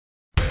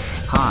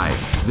Hi,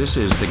 this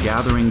is The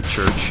Gathering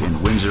Church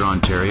in Windsor,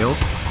 Ontario,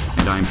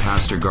 and I'm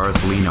Pastor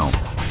Garth Leno.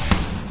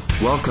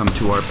 Welcome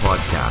to our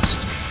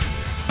podcast.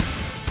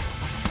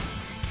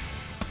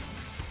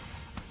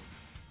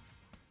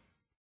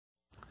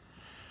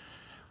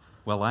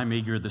 Well, I'm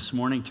eager this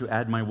morning to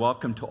add my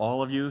welcome to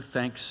all of you.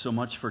 Thanks so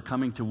much for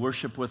coming to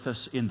worship with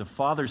us in the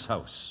Father's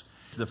house.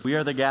 We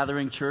are The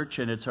Gathering Church,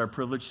 and it's our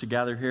privilege to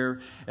gather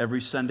here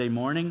every Sunday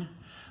morning.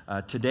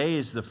 Today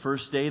is the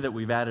first day that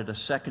we've added a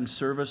second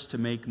service to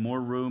make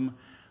more room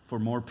for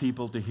more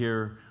people to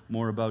hear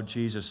more about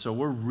Jesus. So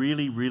we're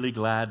really, really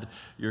glad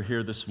you're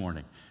here this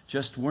morning.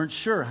 Just weren't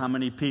sure how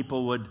many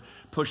people would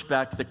push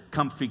back the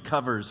comfy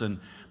covers and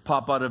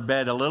pop out of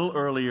bed a little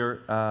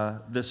earlier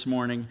this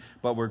morning,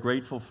 but we're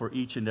grateful for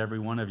each and every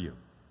one of you.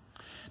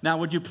 Now,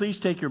 would you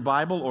please take your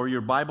Bible or your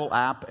Bible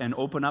app and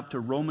open up to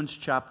Romans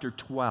chapter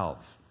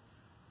 12.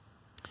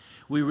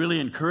 We really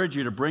encourage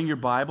you to bring your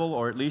Bible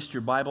or at least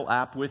your Bible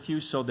app with you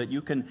so that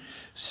you can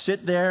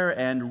sit there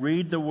and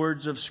read the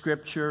words of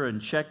Scripture and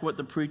check what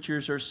the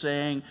preachers are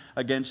saying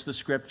against the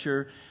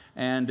Scripture.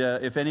 And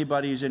if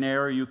anybody's in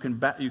error, you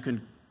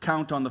can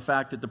count on the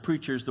fact that the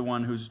preacher is the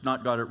one who's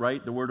not got it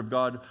right. The Word of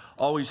God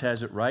always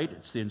has it right.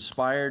 It's the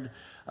inspired,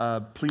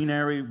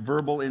 plenary,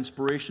 verbal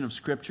inspiration of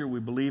Scripture. We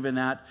believe in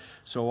that,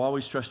 so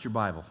always trust your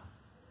Bible.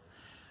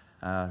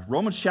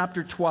 Romans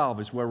chapter 12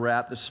 is where we're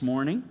at this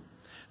morning.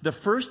 The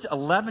first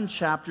 11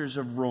 chapters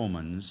of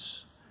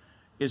Romans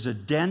is a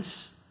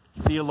dense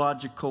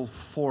theological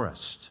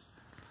forest.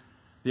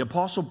 The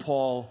Apostle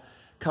Paul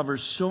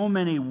covers so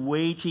many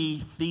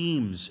weighty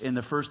themes in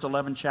the first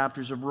 11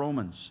 chapters of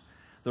Romans.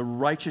 The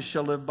righteous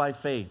shall live by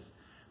faith.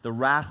 The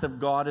wrath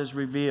of God is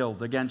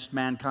revealed against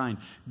mankind.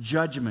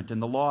 Judgment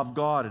and the law of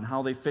God and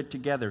how they fit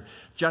together.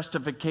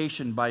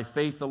 Justification by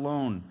faith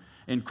alone,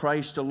 in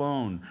Christ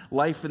alone.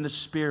 Life in the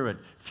Spirit.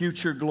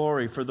 Future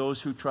glory for those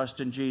who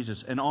trust in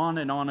Jesus. And on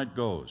it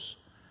goes.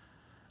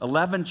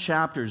 11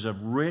 chapters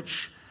of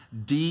rich,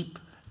 deep,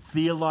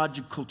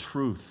 theological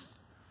truth.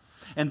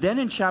 And then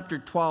in chapter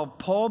 12,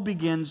 Paul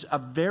begins a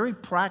very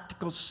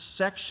practical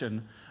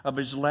section of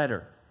his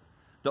letter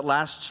that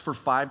lasts for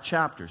 5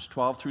 chapters,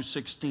 12 through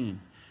 16.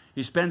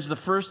 He spends the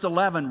first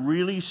 11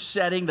 really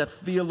setting the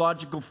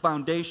theological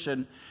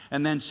foundation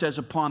and then says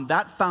upon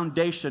that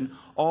foundation,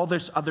 all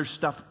this other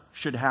stuff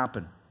should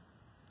happen.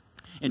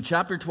 In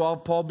chapter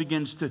 12, Paul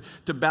begins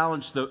to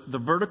balance the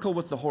vertical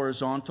with the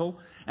horizontal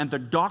and the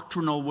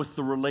doctrinal with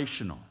the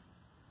relational.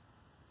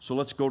 So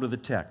let's go to the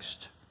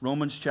text.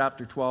 Romans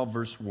chapter 12,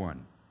 verse 1.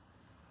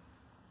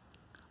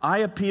 I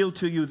appeal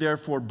to you,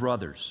 therefore,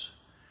 brothers,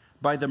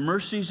 by the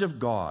mercies of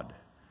God,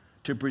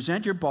 to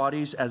present your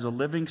bodies as a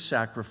living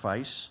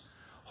sacrifice,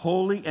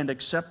 holy and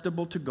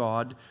acceptable to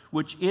God,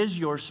 which is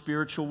your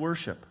spiritual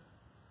worship.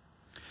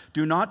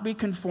 Do not be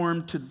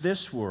conformed to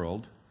this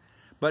world,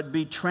 but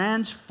be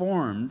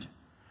transformed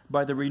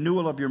by the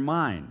renewal of your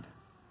mind,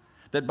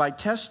 that by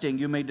testing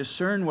you may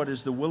discern what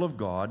is the will of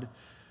God,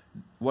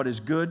 what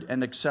is good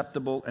and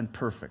acceptable and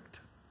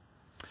perfect.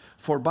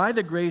 For by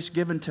the grace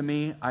given to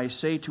me, I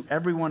say to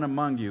everyone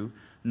among you,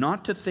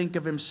 not to think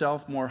of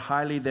himself more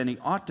highly than he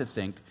ought to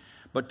think,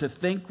 but to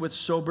think with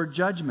sober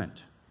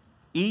judgment,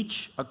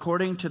 each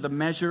according to the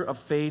measure of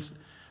faith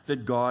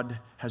that God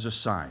has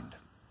assigned.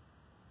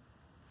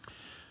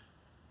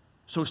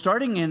 So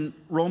starting in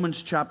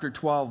Romans chapter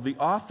 12, the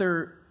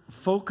author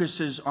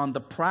focuses on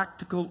the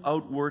practical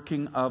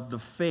outworking of the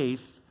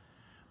faith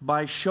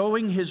by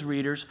showing his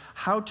readers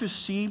how to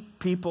see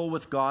people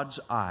with God's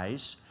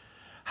eyes,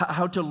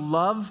 how to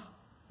love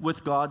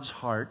with God's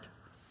heart,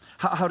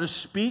 how to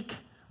speak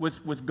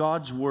with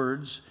God's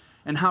words,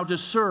 and how to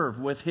serve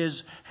with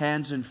his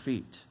hands and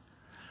feet.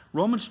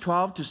 Romans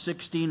 12 to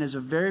 16 is a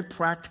very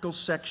practical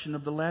section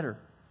of the letter.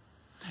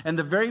 And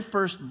the very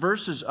first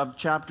verses of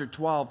chapter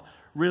 12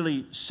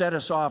 really set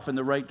us off in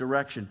the right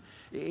direction.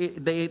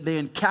 They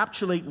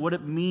encapsulate what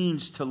it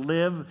means to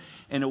live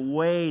in a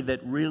way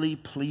that really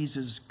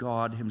pleases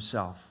God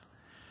himself.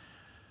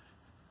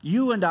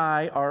 You and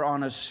I are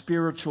on a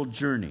spiritual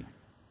journey.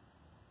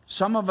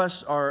 Some of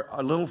us are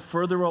a little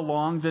further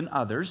along than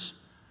others.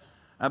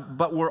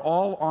 But we're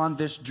all on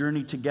this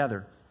journey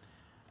together.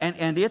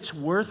 And it's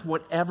worth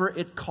whatever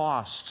it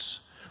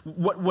costs.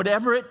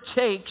 Whatever it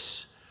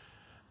takes,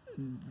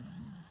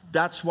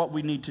 that's what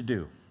we need to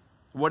do.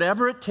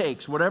 Whatever it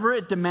takes, whatever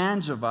it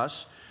demands of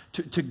us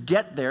to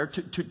get there,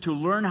 to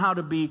learn how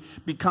to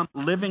become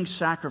living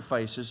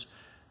sacrifices,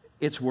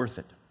 it's worth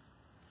it.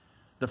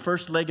 The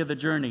first leg of the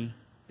journey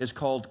is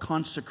called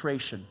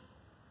consecration.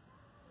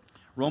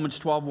 Romans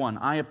 12:1.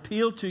 I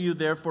appeal to you,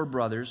 therefore,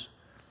 brothers,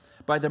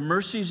 by the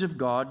mercies of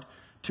God,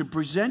 to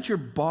present your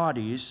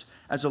bodies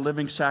as a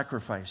living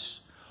sacrifice,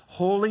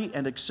 holy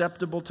and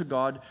acceptable to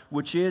God,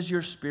 which is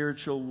your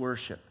spiritual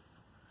worship.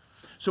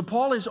 So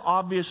Paul is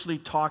obviously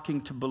talking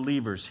to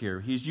believers here.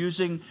 He's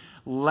using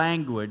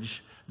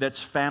language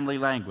that's family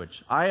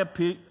language. I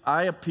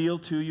appeal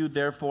to you,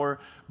 therefore,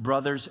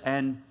 brothers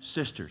and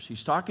sisters.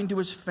 He's talking to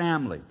his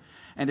family.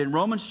 And in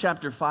Romans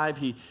chapter 5,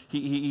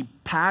 he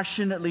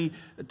passionately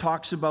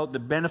talks about the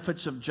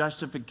benefits of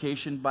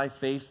justification by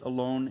faith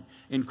alone,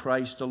 in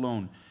Christ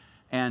alone.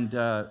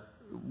 And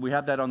we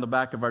have that on the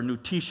back of our new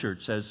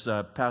T-shirts, as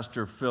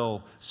Pastor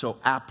Phil so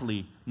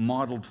aptly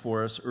modeled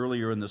for us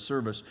earlier in the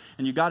service.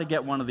 And you got to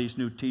get one of these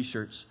new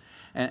T-shirts.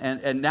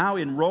 And now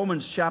in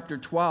Romans chapter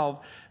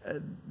 12,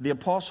 the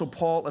Apostle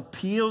Paul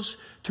appeals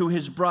to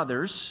his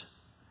brothers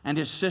and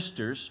his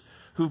sisters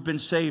who've been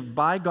saved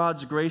by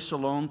God's grace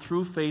alone,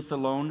 through faith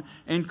alone,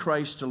 in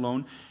Christ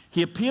alone.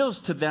 He appeals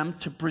to them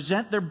to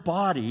present their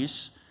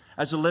bodies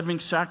as a living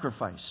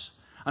sacrifice.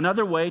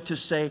 Another way to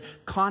say,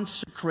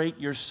 consecrate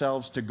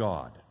yourselves to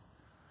God.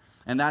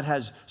 And that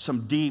has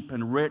some deep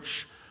and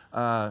rich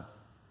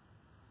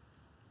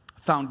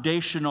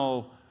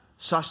foundational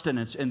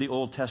sustenance in the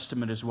Old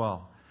Testament as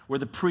well, where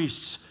the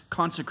priests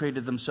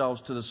consecrated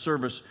themselves to the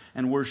service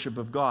and worship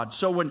of God.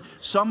 So when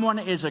someone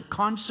is a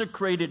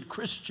consecrated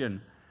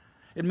Christian,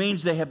 it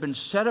means they have been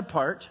set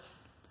apart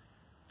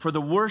for the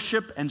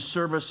worship and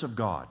service of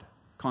God.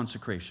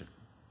 Consecration.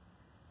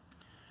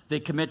 They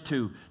commit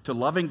to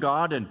loving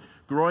God and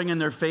growing in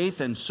their faith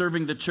and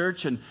serving the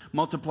church and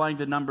multiplying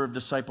the number of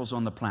disciples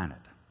on the planet.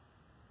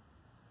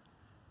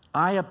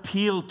 I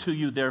appeal to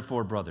you,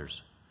 therefore,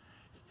 brothers.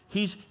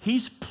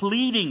 He's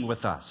pleading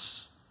with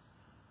us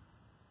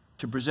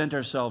to present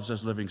ourselves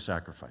as living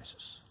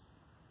sacrifices.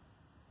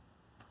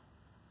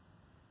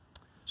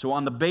 So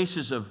on the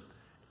basis of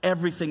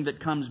everything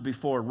that comes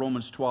before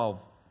Romans 12,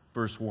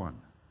 verse 1,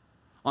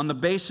 on the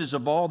basis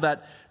of all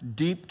that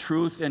deep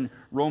truth in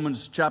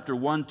Romans chapter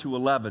 1 to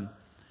 11,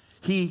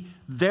 he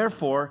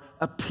therefore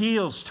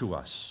appeals to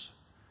us.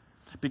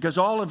 Because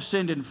all have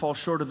sinned and fall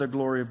short of the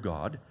glory of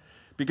God,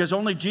 because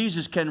only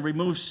Jesus can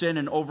remove sin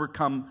and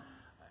overcome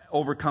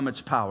its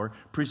power,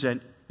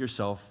 present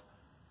yourself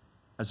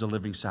as a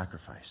living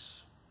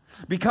sacrifice.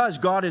 Because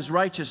God is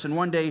righteous and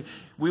one day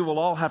we will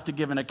all have to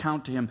give an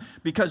account to him.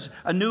 Because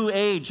a new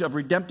age of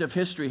redemptive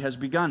history has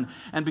begun.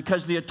 And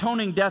because the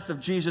atoning death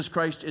of Jesus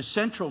Christ is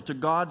central to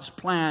God's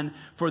plan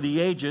for the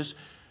ages,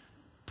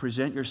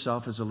 present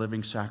yourself as a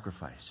living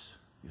sacrifice,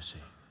 you see.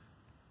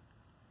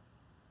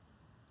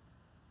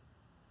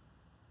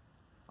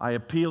 I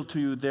appeal to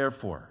you,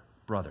 therefore,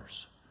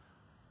 brothers.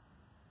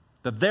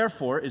 The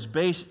therefore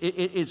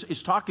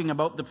is talking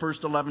about the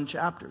first 11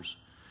 chapters.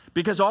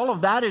 Because all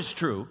of that is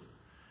true.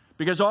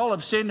 Because all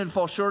have sinned and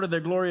fall short of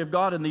the glory of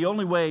God, and the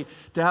only way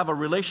to have a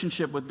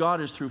relationship with God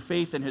is through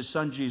faith in his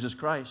Son, Jesus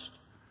Christ.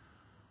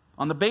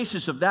 On the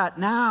basis of that,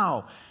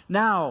 now,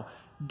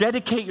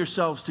 dedicate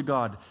yourselves to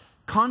God.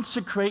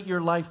 Consecrate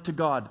your life to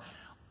God.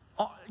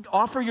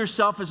 Offer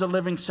yourself as a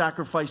living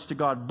sacrifice to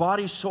God,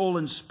 body, soul,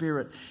 and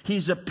spirit.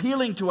 He's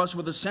appealing to us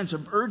with a sense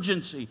of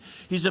urgency.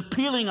 He's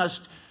appealing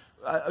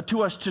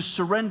to us to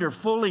surrender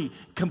fully,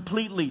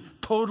 completely,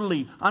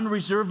 totally,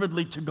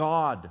 unreservedly to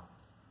God.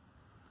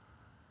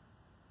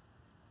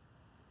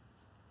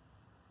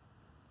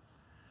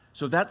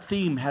 So that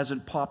theme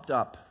hasn't popped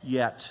up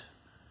yet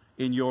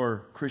in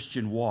your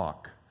Christian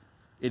walk.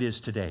 It is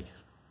today.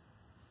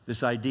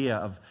 This idea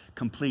of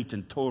complete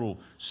and total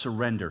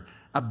surrender.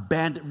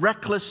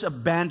 Reckless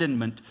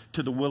abandonment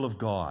to the will of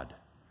God.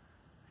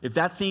 If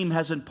that theme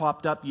hasn't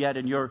popped up yet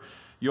in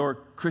your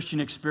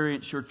Christian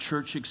experience, your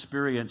church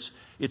experience,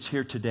 it's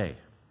here today.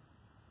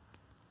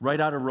 Right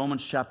out of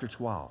Romans chapter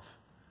 12.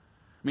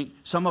 I mean,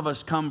 some of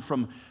us come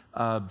from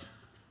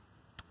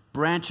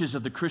branches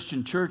of the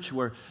Christian church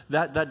where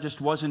that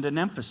just wasn't an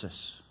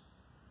emphasis.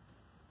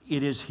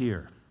 It is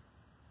here.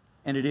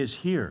 And it is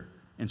here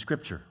in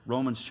Scripture,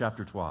 Romans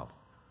chapter 12.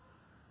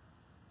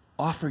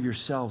 Offer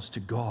yourselves to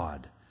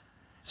God.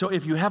 So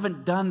if you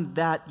haven't done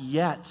that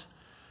yet,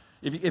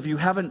 if you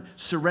haven't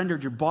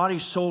surrendered your body,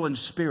 soul, and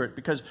spirit,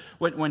 because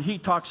when he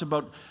talks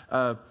about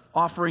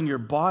offering your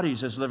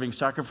bodies as living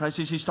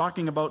sacrifices, he's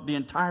talking about the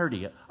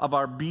entirety of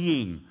our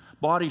being,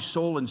 body,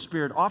 soul, and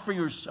spirit. Offer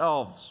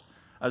yourselves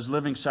as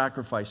living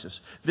sacrifices.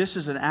 This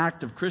is an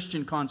act of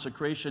Christian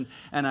consecration,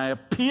 and I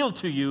appeal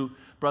to you,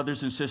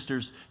 brothers and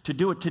sisters, to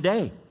do it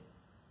today.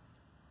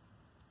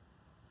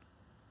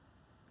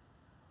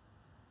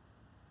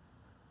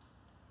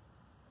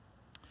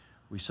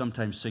 We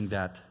sometimes sing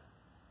that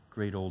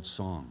great old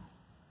song.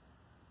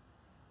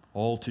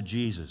 All to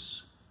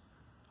Jesus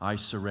I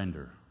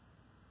surrender.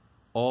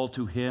 All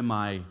to him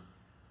I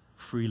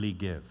freely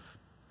give.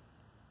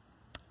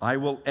 I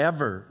will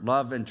ever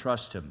love and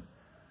trust him.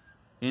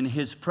 In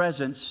his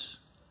presence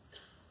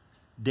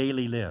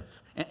daily live.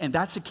 And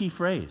that's a key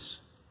phrase.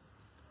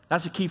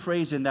 That's a key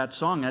phrase in that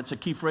song. That's a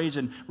key phrase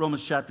in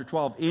Romans chapter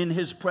 12. In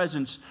his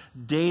presence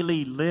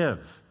daily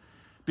live.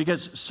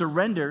 Because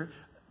surrender,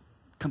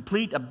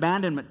 complete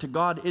abandonment to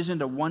God,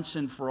 isn't a once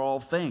and for all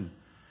thing.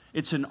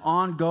 It's an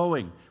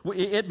ongoing.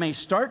 It may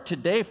start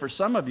today for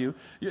some of you.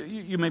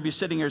 You may be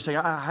sitting here saying,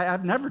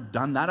 I've never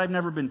done that. I've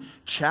never been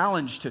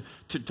challenged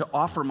to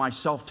offer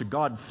myself to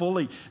God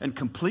fully and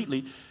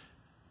completely.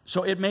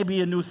 So it may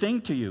be a new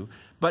thing to you.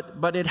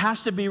 But it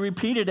has to be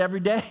repeated every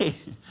day.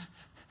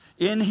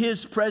 In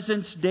His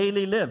presence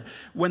daily live.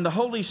 When the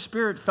Holy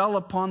Spirit fell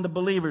upon the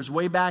believers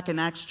way back in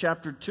Acts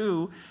chapter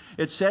 2,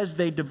 it says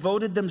they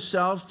devoted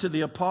themselves to the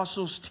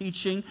apostles'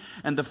 teaching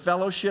and the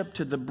fellowship,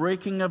 to the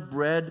breaking of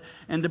bread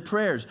and the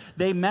prayers.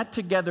 They met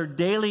together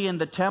daily in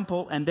the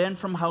temple and then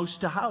from house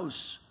to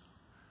house.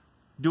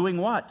 Doing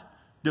what?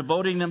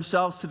 Devoting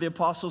themselves to the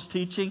apostles'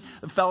 teaching,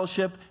 the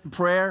fellowship, and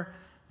prayer,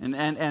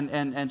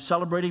 and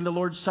celebrating the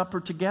Lord's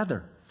Supper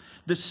together.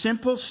 The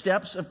simple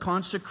steps of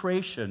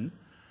consecration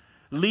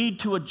lead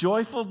to a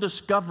joyful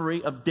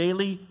discovery of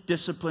daily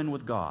discipline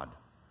with God.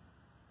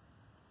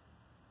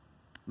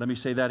 Let me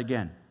say that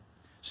again.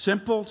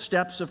 Simple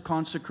steps of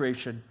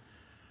consecration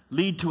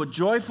lead to a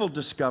joyful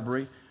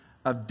discovery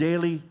of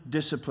daily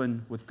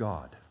discipline with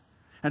God.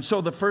 And so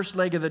the first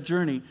leg of the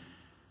journey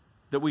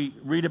that we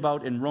read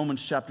about in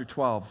Romans chapter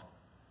 12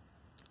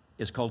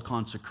 is called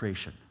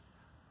consecration.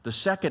 The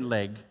second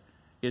leg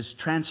is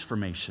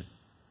transformation,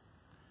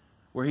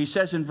 where he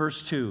says in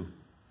verse 2,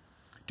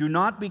 do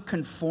not be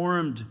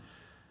conformed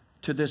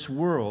to this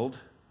world,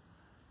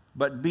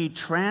 but be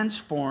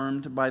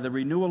transformed by the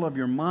renewal of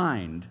your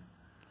mind,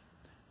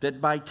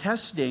 that by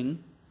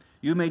testing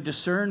you may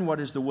discern what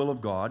is the will of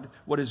God,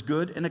 what is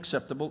good and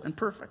acceptable and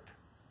perfect.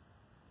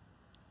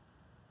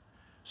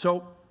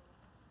 So,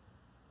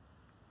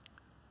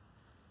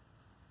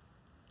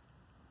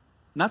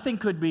 nothing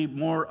could be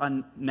more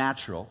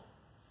unnatural,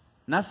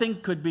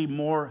 nothing could be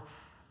more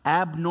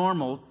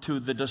abnormal to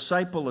the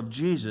disciple of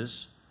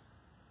Jesus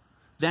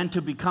than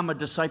to become a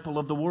disciple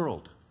of the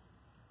world.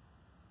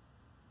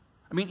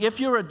 I mean,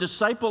 if you're a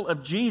disciple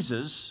of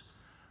Jesus,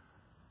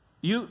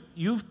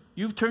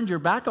 you've turned your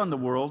back on the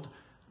world.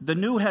 The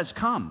new has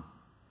come.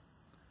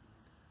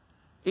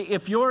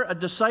 If you're a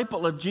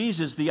disciple of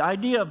Jesus, the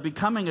idea of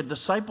becoming a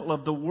disciple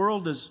of the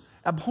world is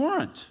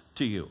abhorrent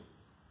to you.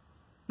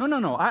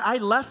 No. I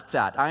left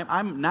that.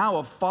 I'm now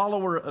a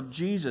follower of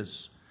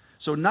Jesus.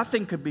 So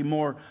nothing could be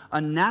more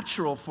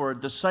unnatural for a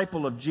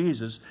disciple of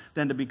Jesus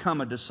than to become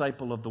a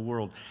disciple of the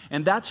world.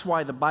 And that's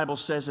why the Bible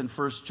says in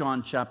 1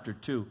 John chapter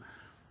 2,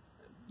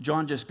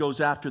 John just goes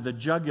after the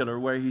jugular,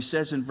 where he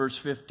says in verse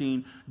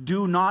 15,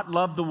 do not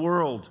love the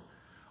world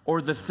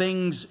or the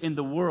things in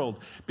the world,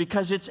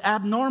 because it's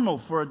abnormal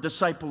for a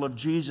disciple of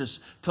Jesus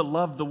to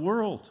love the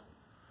world.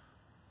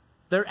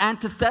 They're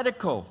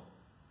antithetical.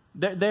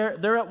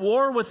 They're at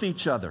war with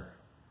each other.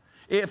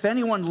 If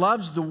anyone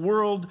loves the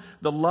world,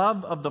 the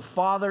love of the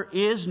Father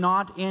is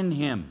not in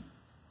him.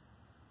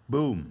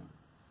 Boom.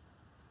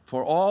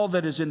 For all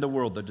that is in the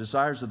world, the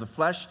desires of the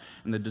flesh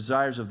and the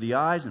desires of the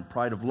eyes and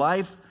pride of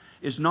life,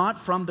 is not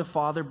from the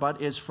Father,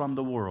 but is from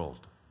the world.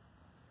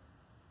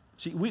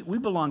 See, we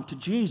belong to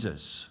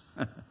Jesus.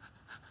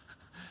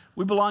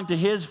 We belong to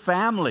His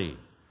family.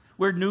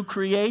 We're new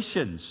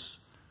creations.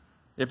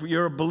 If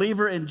you're a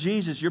believer in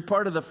Jesus, you're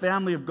part of the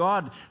family of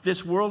God.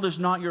 This world is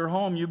not your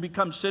home. You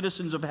become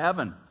citizens of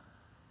heaven.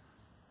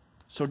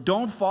 So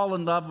don't fall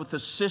in love with the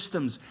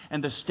systems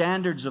and the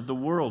standards of the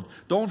world.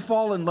 Don't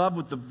fall in love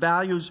with the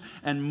values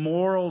and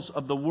morals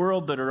of the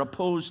world that are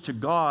opposed to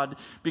God,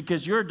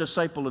 because you're a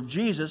disciple of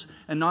Jesus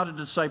and not a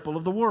disciple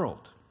of the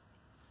world.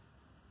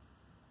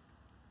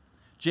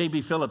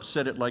 J.B. Phillips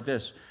said it like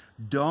this: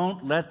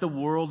 don't let the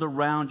world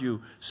around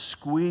you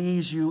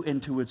squeeze you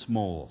into its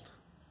mold.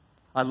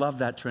 I love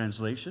that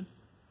translation.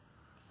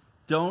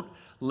 Don't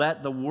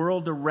let the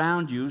world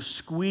around you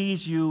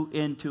squeeze you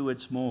into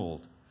its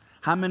mold.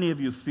 How many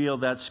of you feel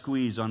that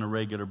squeeze on a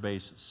regular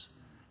basis?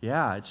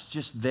 Yeah, it's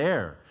just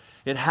there.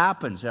 It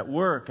happens at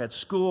work, at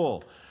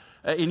school,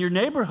 in your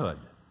neighborhood.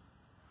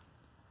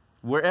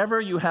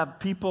 Wherever you have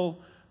people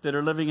that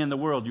are living in the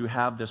world, you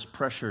have this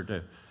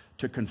pressure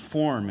to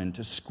conform and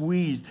to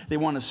squeeze. They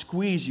want to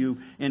squeeze you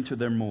into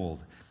their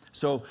mold.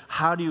 So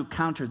how do you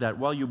counter that?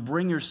 Well, you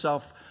bring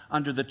yourself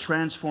under the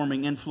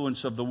transforming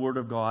influence of the Word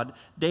of God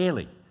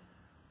daily,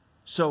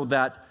 so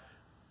that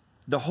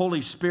the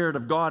Holy Spirit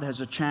of God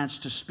has a chance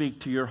to speak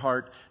to your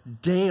heart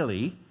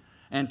daily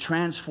and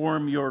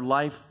transform your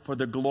life for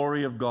the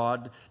glory of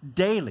God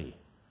daily.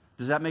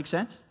 Does that make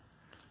sense?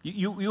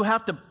 You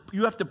have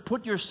to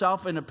put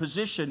yourself in a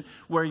position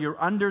where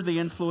you're under the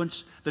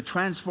influence, the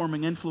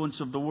transforming influence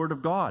of the Word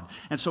of God.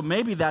 And so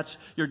maybe that's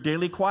your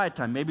daily quiet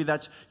time. Maybe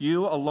that's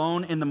you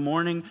alone in the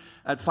morning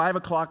at 5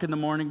 o'clock in the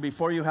morning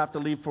before you have to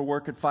leave for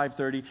work at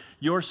 5:30.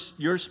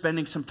 You're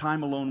spending some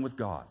time alone with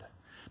God.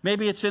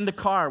 Maybe it's in the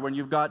car when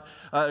you've got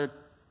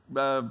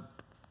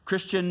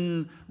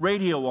Christian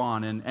radio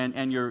on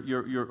and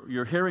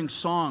you're hearing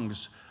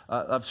songs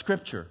of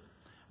Scripture.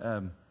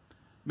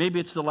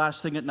 Maybe it's the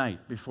last thing at night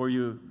before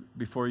you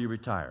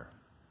retire,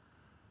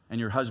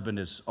 and your husband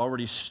is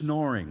already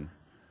snoring.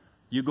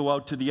 You go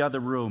out to the other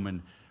room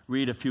and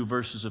read a few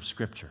verses of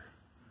Scripture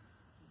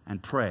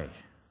and pray.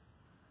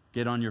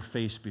 Get on your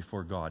face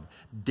before God.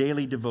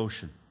 Daily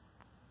devotion.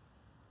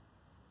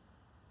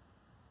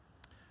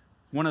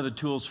 One of the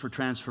tools for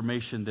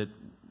transformation that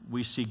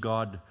we see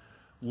God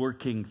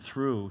working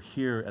through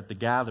here at the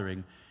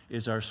gathering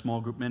is our small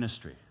group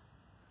ministry.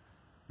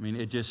 I mean,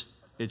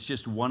 it's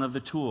just one of the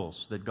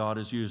tools that God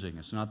is using.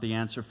 It's not the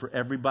answer for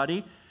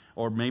everybody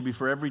or maybe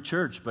for every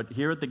church, but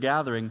here at the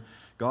gathering,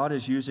 God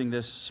is using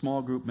this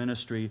small group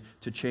ministry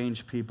to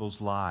change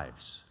people's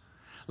lives.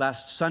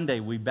 Last Sunday,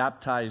 we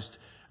baptized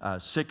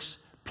 6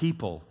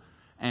 people,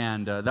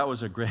 and that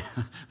was a great,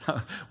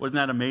 wasn't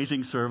that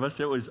amazing service?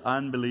 It was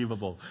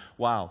unbelievable.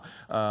 Wow.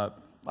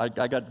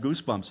 I got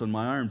goosebumps on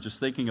my arm just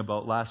thinking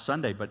about last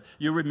Sunday, but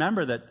you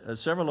remember that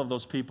several of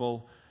those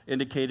people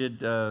indicated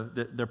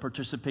their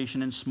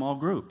participation in small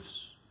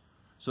groups.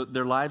 So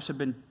their lives have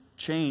been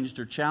changed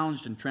or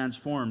challenged and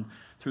transformed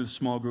through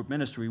small group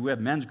ministry. We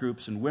have men's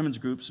groups and women's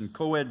groups and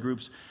co-ed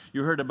groups.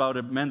 You heard about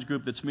a men's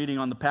group that's meeting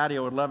on the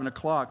patio at 11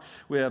 o'clock.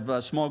 We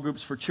have small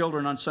groups for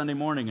children on Sunday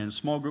morning and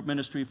small group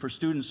ministry for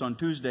students on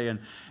Tuesday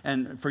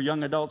and for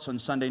young adults on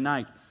Sunday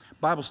night.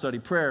 Bible study,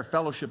 prayer,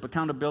 fellowship,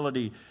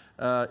 accountability,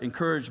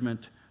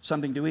 encouragement,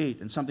 something to eat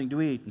and something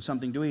to eat and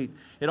something to eat.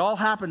 It all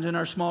happens in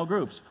our small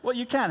groups. Well,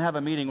 you can't have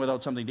a meeting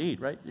without something to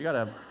eat, right? You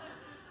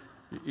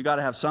got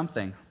to have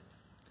something.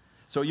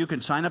 So you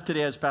can sign up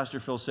today, as Pastor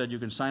Phil said. You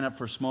can sign up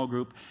for a small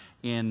group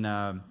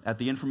at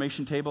the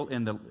information table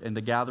in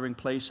the gathering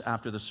place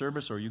after the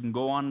service, or you can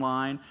go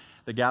online,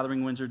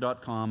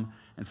 thegatheringwindsor.com,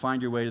 and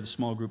find your way to the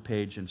small group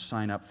page and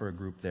sign up for a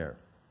group there.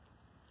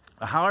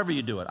 However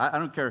you do it, I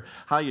don't care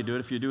how you do it.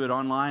 If you do it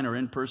online or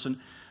in person,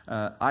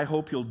 I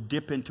hope you'll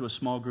dip into a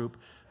small group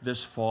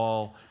this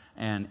fall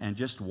and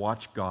just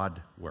watch God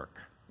work.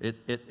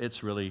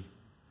 It's really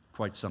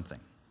quite something.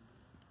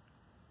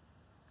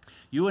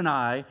 You and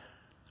I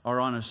are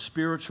on a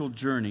spiritual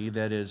journey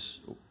that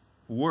is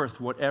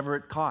worth whatever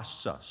it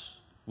costs us.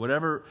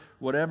 Whatever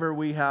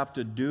we have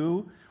to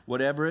do,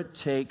 whatever it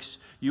takes,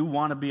 you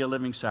want to be a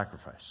living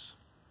sacrifice.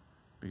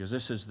 Because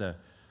this is the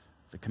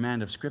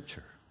command of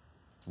Scripture.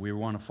 We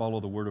want to follow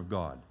the Word of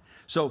God.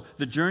 So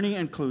the journey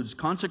includes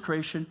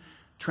consecration,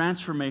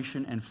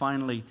 transformation, and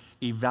finally,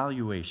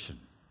 evaluation.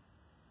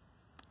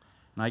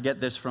 And I get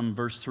this from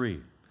verse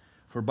 3.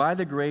 For by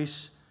the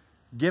grace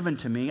given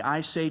to me, I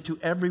say to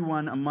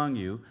everyone among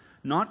you,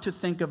 not to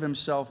think of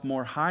himself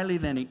more highly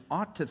than he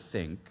ought to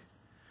think,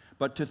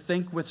 but to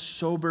think with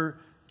sober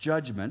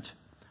judgment,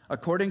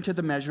 according to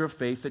the measure of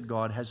faith that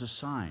God has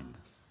assigned.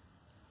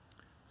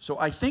 So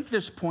I think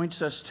this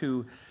points us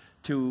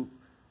to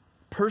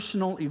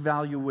personal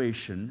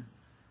evaluation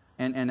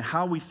and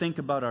how we think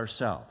about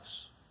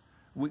ourselves.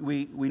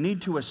 We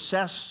need to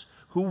assess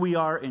who we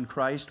are in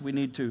Christ. We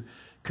need to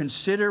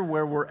consider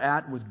where we're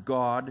at with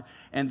God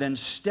and then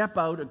step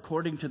out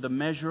according to the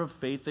measure of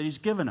faith that He's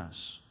given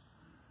us.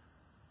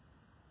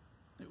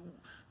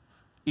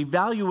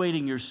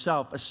 Evaluating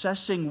yourself,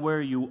 assessing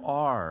where you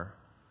are,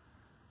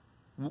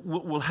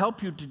 will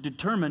help you to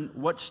determine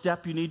what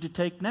step you need to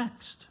take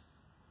next.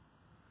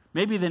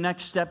 Maybe the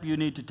next step you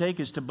need to take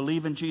is to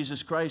believe in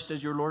Jesus Christ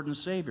as your Lord and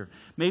Savior.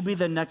 Maybe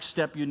the next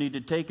step you need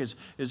to take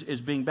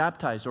is being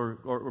baptized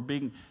or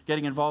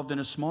getting involved in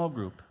a small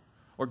group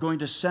or going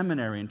to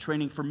seminary and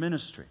training for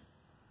ministry.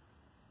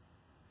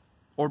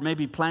 Or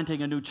maybe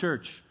planting a new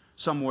church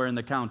somewhere in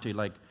the county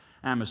like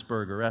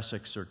Amherstburg or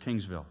Essex or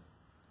Kingsville.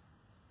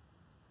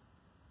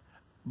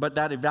 But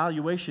that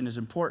evaluation is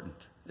important.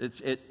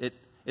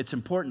 It's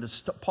important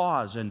to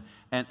pause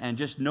and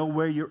just know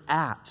where you're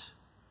at.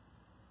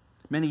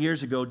 Many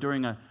years ago,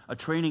 during a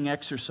training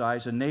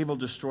exercise, a naval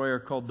destroyer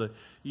called the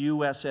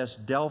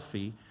USS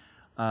Delphi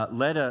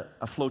led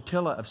a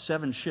flotilla of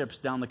 7 ships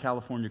down the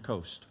California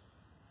coast.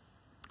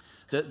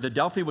 The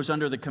Delphi was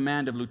under the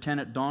command of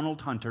Lieutenant Donald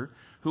Hunter,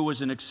 who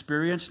was an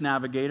experienced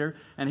navigator,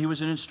 and he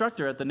was an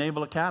instructor at the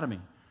Naval Academy.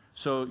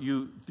 So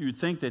you'd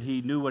think that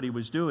he knew what he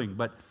was doing,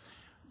 but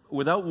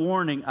without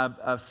warning,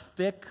 a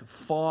thick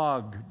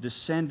fog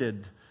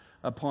descended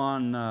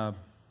upon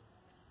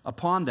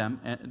them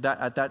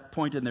at that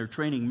point in their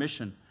training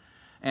mission.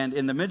 And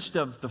in the midst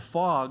of the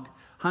fog,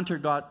 Hunter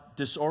got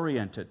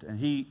disoriented, and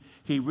he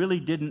really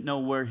didn't know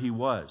where he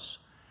was.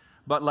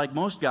 But like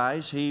most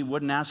guys, he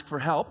wouldn't ask for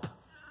help.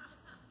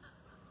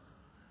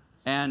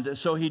 And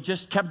so he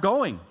just kept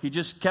going. He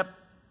just kept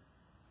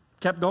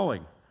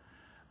going.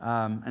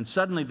 And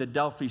suddenly the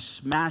Delphi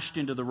smashed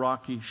into the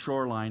rocky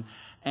shoreline,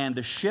 and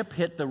the ship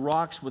hit the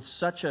rocks with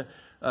such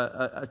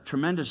a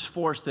tremendous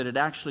force that it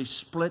actually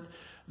split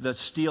the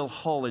steel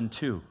hull in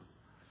 2.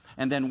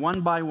 And then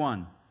one by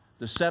one,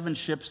 the 7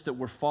 ships that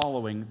were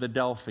following the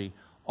Delphi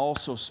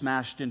also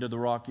smashed into the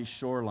rocky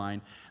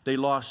shoreline. They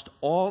lost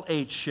all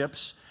 8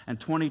 ships, and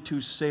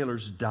 22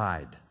 sailors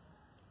died.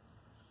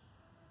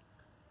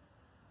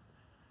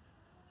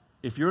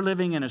 If you're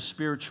living in a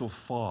spiritual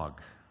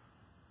fog,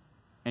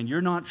 and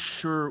you're not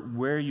sure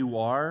where you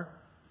are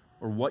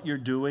or what you're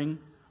doing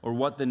or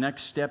what the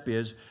next step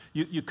is,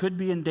 you could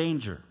be in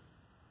danger.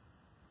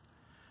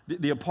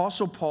 The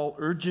Apostle Paul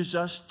urges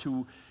us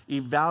to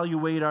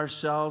evaluate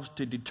ourselves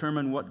to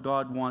determine what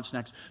God wants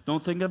next.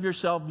 Don't think of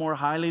yourself more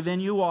highly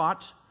than you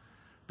ought,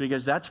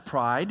 because that's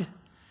pride,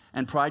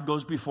 and pride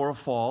goes before a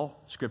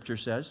fall, Scripture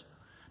says.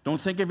 Don't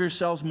think of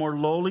yourselves more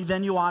lowly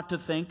than you ought to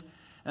think.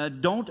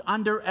 Don't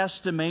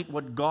underestimate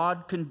what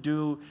God can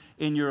do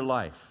in your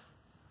life,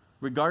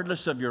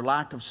 regardless of your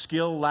lack of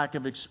skill, lack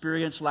of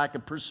experience, lack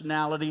of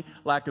personality,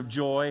 lack of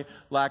joy,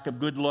 lack of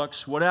good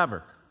looks,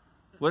 whatever.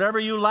 Whatever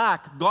you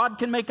lack, God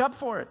can make up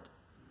for it.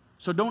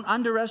 So don't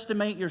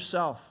underestimate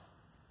yourself.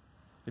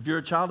 If you're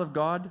a child of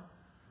God,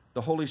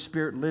 the Holy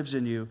Spirit lives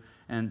in you,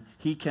 and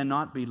He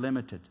cannot be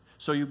limited.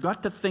 So you've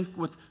got to think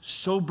with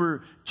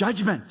sober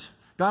judgment.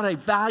 Got to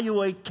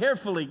evaluate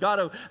carefully. Got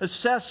to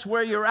assess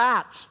where you're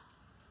at.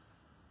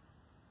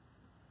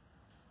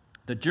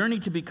 The journey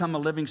to become a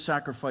living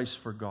sacrifice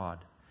for God,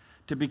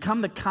 to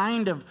become the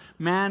kind of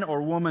man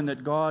or woman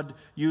that God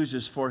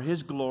uses for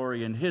His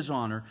glory and His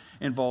honor,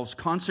 involves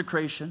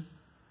consecration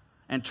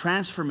and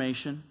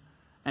transformation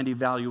and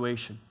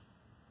evaluation.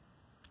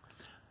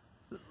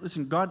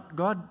 Listen,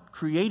 God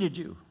created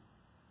you,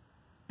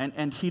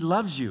 and He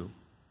loves you,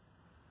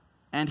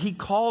 and He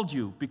called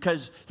you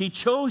because He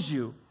chose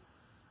you,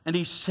 and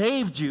He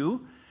saved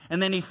you,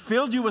 and then He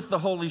filled you with the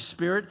Holy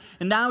Spirit,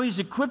 and now He's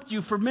equipped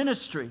you for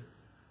ministry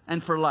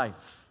and for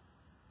life.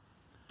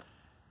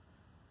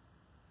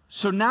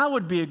 So now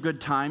would be a good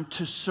time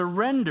to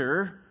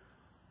surrender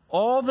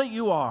all that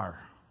you are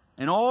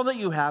and all that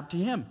you have to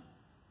Him.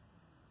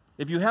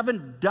 If you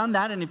haven't done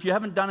that, and if you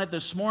haven't done it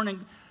this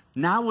morning,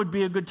 now would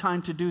be a good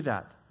time to do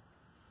that.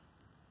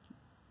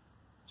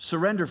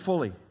 Surrender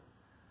fully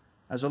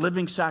as a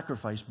living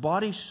sacrifice,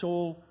 body,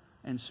 soul,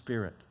 and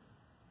spirit.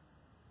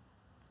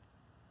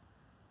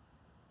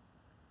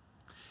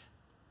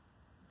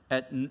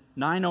 At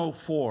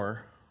 9:04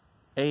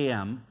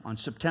 a.m. on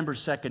September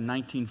 2nd,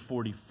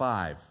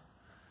 1945,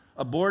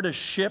 aboard a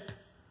ship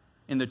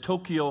in the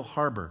Tokyo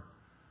harbor,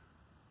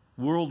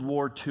 World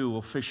War II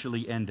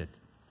officially ended.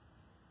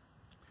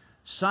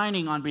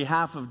 Signing on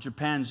behalf of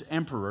Japan's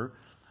emperor,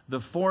 the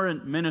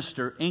foreign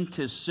minister inked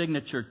his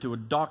signature to a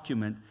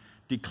document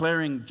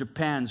declaring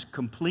Japan's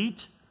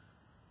complete,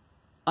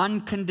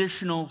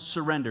 unconditional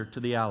surrender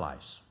to the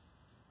Allies.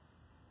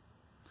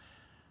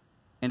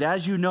 And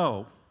as you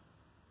know,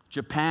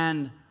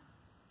 Japan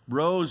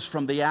rose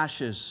from the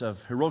ashes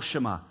of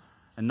Hiroshima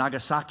and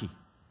Nagasaki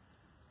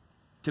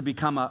to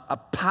become a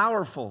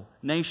powerful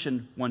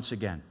nation once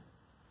again.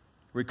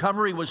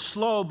 Recovery was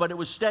slow, but it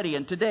was steady.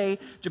 And today,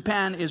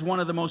 Japan is one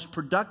of the most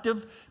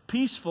productive,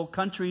 peaceful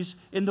countries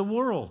in the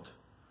world.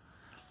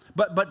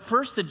 But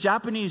first, the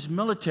Japanese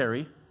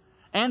military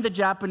and the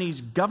Japanese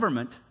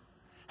government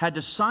had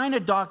to sign a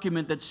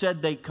document that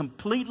said they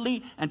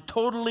completely and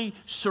totally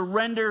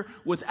surrender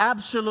with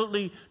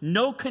absolutely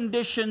no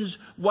conditions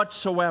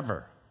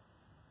whatsoever.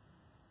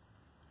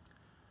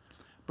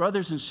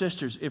 Brothers and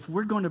sisters, if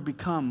we're going to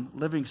become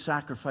living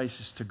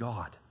sacrifices to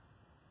God,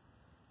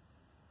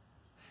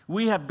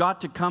 we have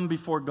got to come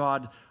before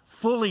God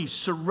fully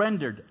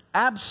surrendered,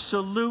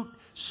 absolute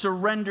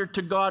surrender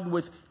to God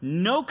with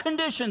no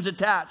conditions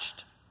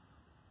attached.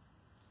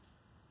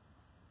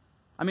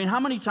 I mean, how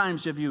many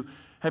times have you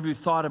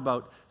thought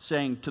about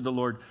saying to the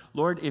Lord,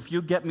 Lord, if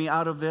you get me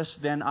out of this,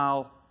 then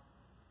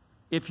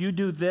if you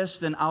do this,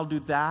 then I'll do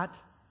that.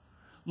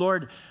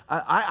 Lord,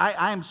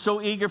 I am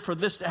so eager for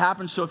this to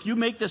happen, so if you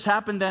make this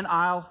happen, then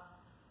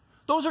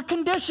Those are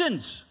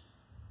conditions.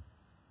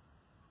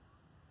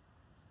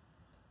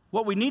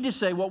 What we need to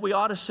say, what we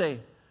ought to say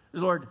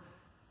is, Lord,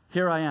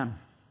 here I am.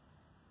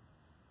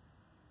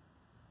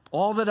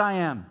 All that I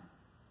am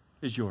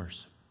is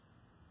yours.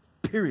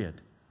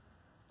 Period.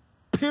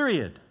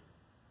 Period.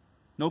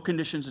 No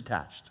conditions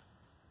attached.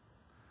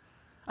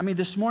 I mean,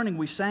 this morning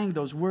we sang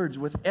those words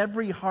with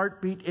every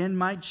heartbeat in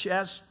my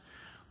chest.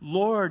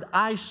 Lord,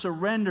 I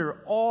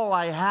surrender all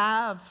I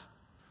have.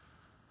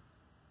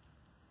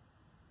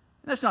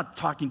 That's not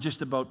talking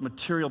just about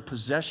material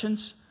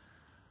possessions.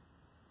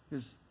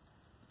 Because,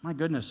 my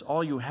goodness,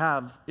 all you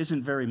have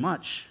isn't very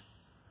much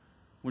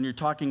when you're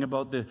talking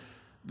about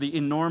the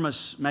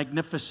enormous,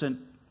 magnificent,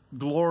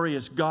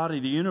 glorious God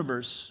of the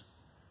universe.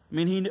 I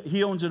mean,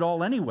 He owns it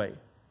all anyway.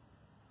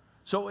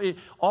 So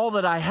all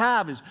that I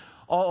have is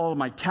all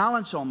my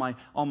talents, all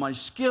my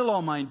skill,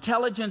 all my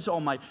intelligence,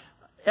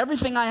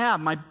 everything I have,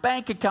 my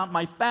bank account,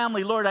 my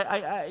family. Lord,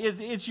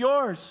 it's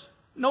yours.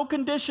 No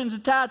conditions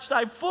attached.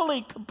 I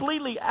fully,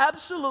 completely,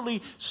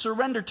 absolutely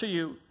surrender to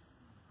you.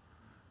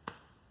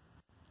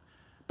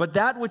 But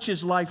that which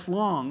is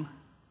lifelong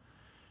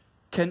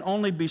can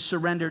only be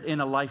surrendered in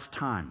a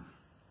lifetime.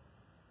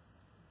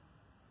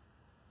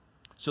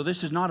 So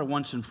this is not a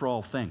once and for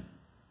all thing.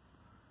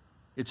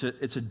 It's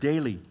a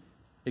daily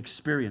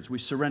experience. We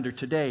surrender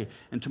today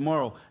and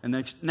tomorrow and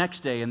the next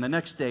day and the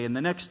next day and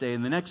the next day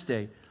and the next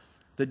day.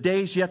 The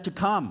days yet to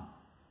come.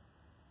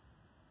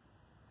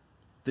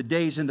 The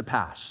days in the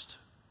past.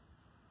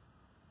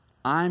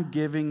 I'm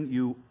giving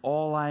you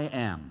all I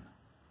am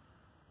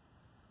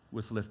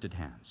with lifted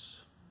hands.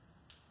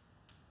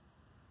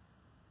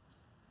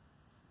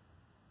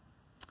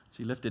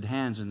 See, lifted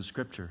hands in the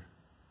Scripture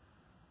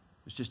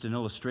is just an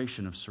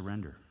illustration of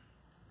surrender.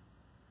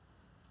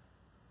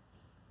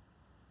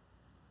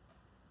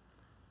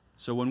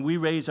 So when we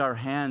raise our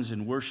hands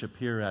in worship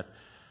here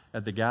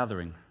at the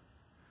gathering,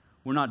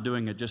 we're not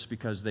doing it just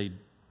because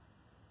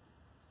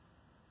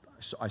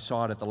I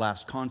saw it at the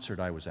last concert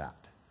I was at.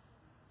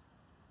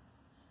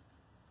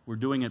 We're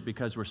doing it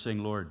because we're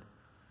saying, Lord,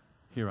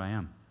 here I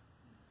am.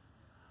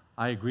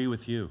 I agree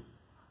with you.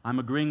 I'm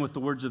agreeing with the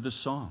words of this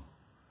song.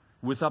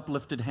 With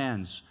uplifted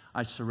hands,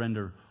 I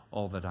surrender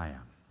all that I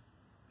am.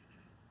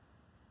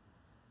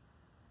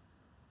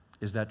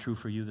 Is that true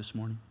for you this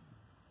morning?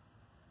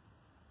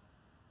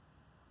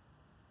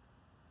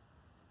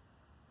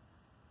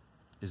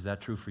 Is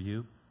that true for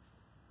you?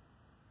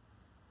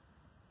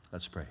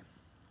 Let's pray.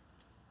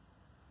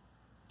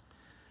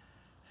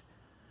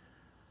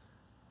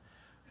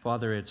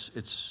 Father,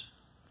 it's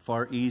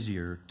far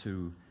easier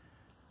to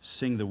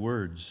sing the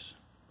words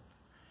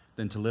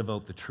than to live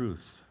out the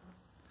truth.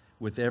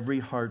 With every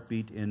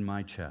heartbeat in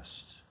my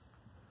chest,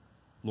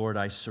 Lord,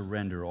 I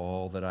surrender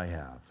all that I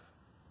have.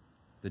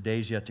 The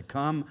days yet to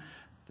come,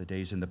 the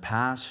days in the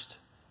past,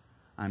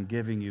 I'm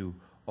giving you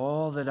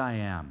all that I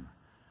am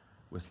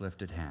with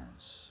lifted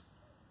hands.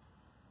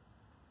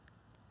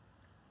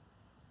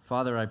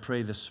 Father, I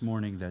pray this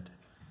morning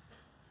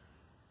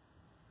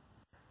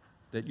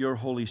that your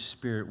Holy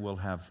Spirit will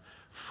have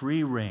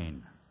free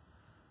reign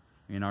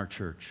in our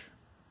church.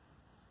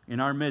 In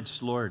our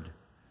midst, Lord,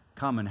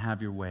 come and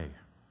have your way.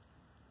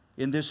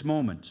 In this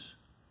moment,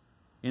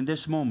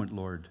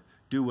 Lord,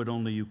 do what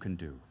only you can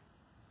do.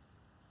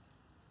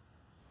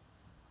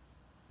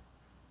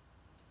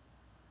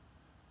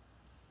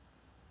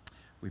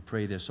 We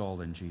pray this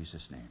all in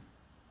Jesus' name.